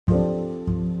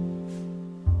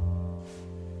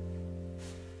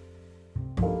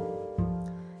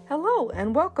Hello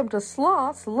and welcome to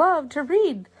Sloths Love to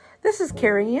Read. This is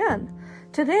Carrie Ann.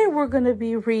 Today we're going to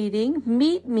be reading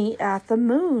Meet Me at the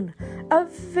Moon, a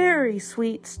very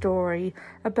sweet story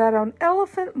about an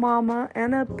elephant mama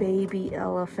and a baby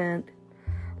elephant.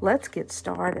 Let's get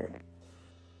started.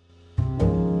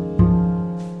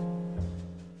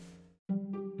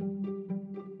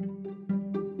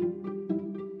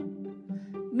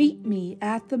 Meet Me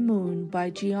at the Moon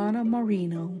by Gianna,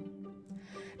 Marino.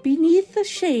 Beneath the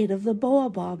shade of the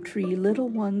baobab tree, little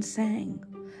one sang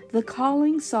the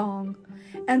calling song,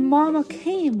 and Mama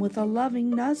came with a loving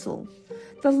nuzzle.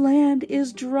 The land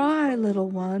is dry,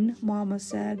 little one, Mama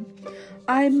said.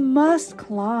 I must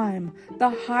climb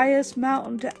the highest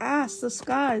mountain to ask the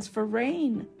skies for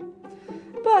rain.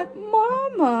 But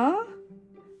Mama,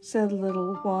 said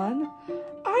little one,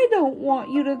 I don't want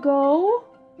you to go.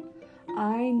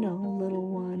 I know, little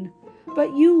one,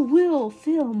 but you will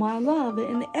feel my love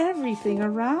in everything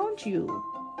around you.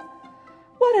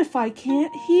 What if I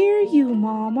can't hear you,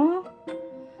 Mama?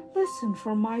 Listen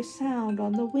for my sound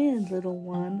on the wind, little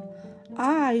one.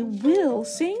 I will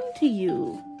sing to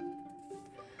you.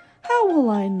 How will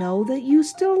I know that you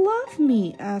still love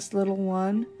me? Asked little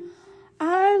one.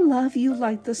 I love you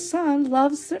like the sun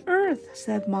loves the earth,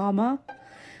 said Mama.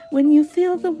 When you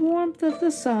feel the warmth of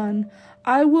the sun,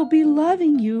 I will be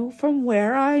loving you from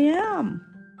where I am.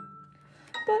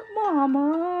 But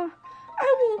Mama,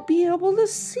 I won't be able to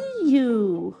see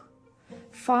you.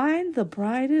 Find the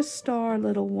brightest star,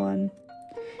 little one.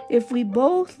 If we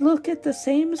both look at the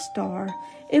same star,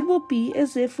 it will be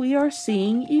as if we are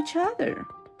seeing each other.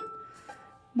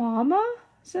 Mama,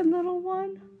 said little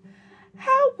one,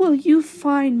 how will you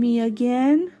find me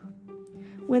again?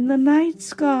 When the night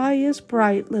sky is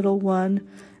bright, little one,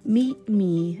 meet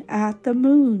me at the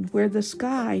moon where the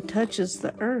sky touches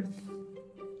the earth.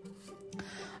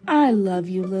 I love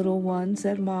you, little one,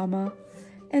 said Mama.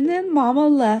 And then Mama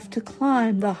left to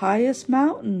climb the highest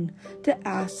mountain to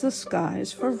ask the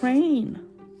skies for rain.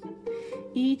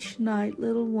 Each night,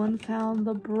 little one found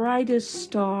the brightest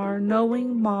star,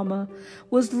 knowing Mama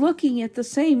was looking at the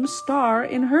same star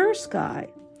in her sky.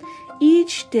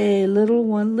 Each day, little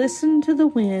one listened to the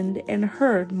wind and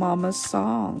heard Mama's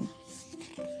song.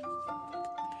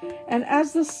 And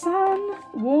as the sun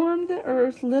warmed the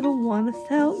earth, little one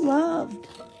felt loved.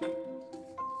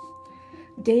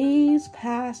 Days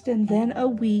passed and then a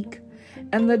week,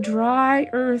 and the dry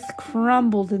earth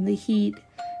crumbled in the heat,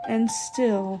 and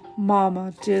still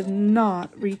Mama did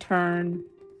not return.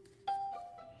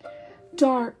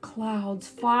 Dark clouds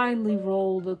finally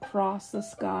rolled across the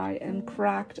sky and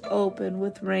cracked open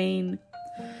with rain.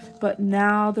 But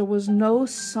now there was no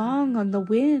song on the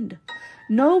wind,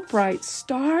 no bright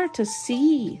star to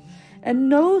see, and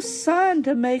no sun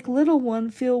to make little one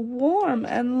feel warm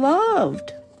and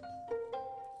loved.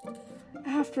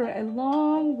 After a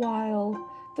long while,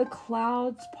 the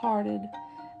clouds parted,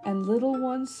 and little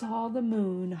one saw the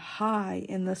moon high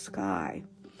in the sky.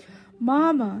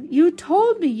 Mama, you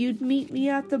told me you'd meet me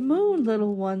at the moon,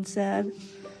 little one said.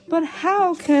 But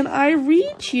how can I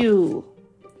reach you?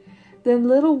 Then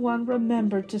little one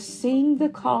remembered to sing the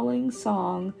calling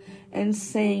song and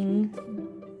sang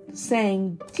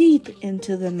deep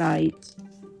into the night.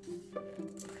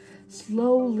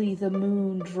 Slowly the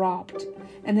moon dropped,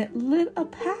 and it lit a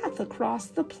path across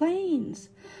the plains.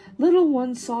 Little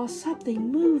one saw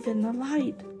something move in the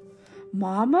light.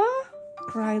 Mama,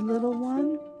 cried little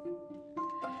one.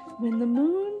 When the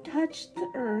moon touched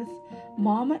the earth,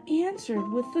 Mama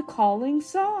answered with the calling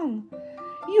song.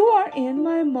 You are in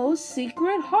my most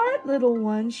secret heart, little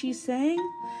one, she sang.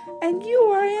 And you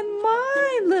are in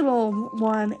mine, little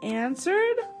one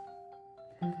answered.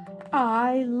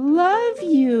 I love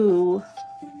you.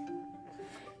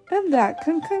 And that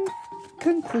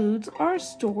concludes our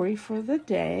story for the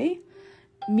day.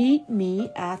 Meet Me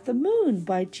at the Moon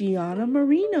by Gianna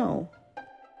Marino.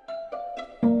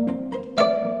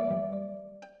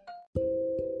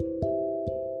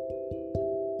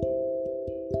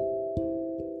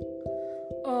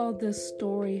 Oh, this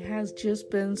story has just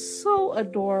been so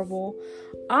adorable.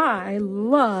 I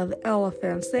love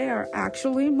elephants. They are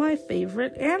actually my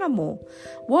favorite animal.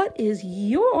 What is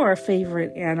your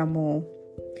favorite animal?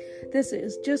 This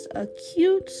is just a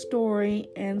cute story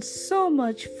and so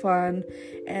much fun.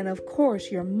 And of course,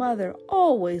 your mother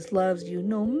always loves you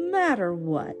no matter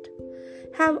what.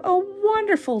 Have a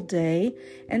wonderful day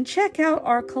and check out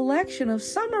our collection of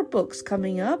summer books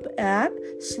coming up at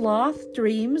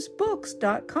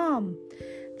slothdreamsbooks.com.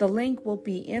 The link will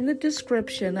be in the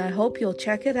description. I hope you'll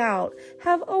check it out.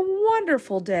 Have a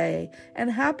wonderful day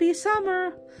and happy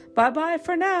summer. Bye-bye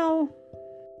for now.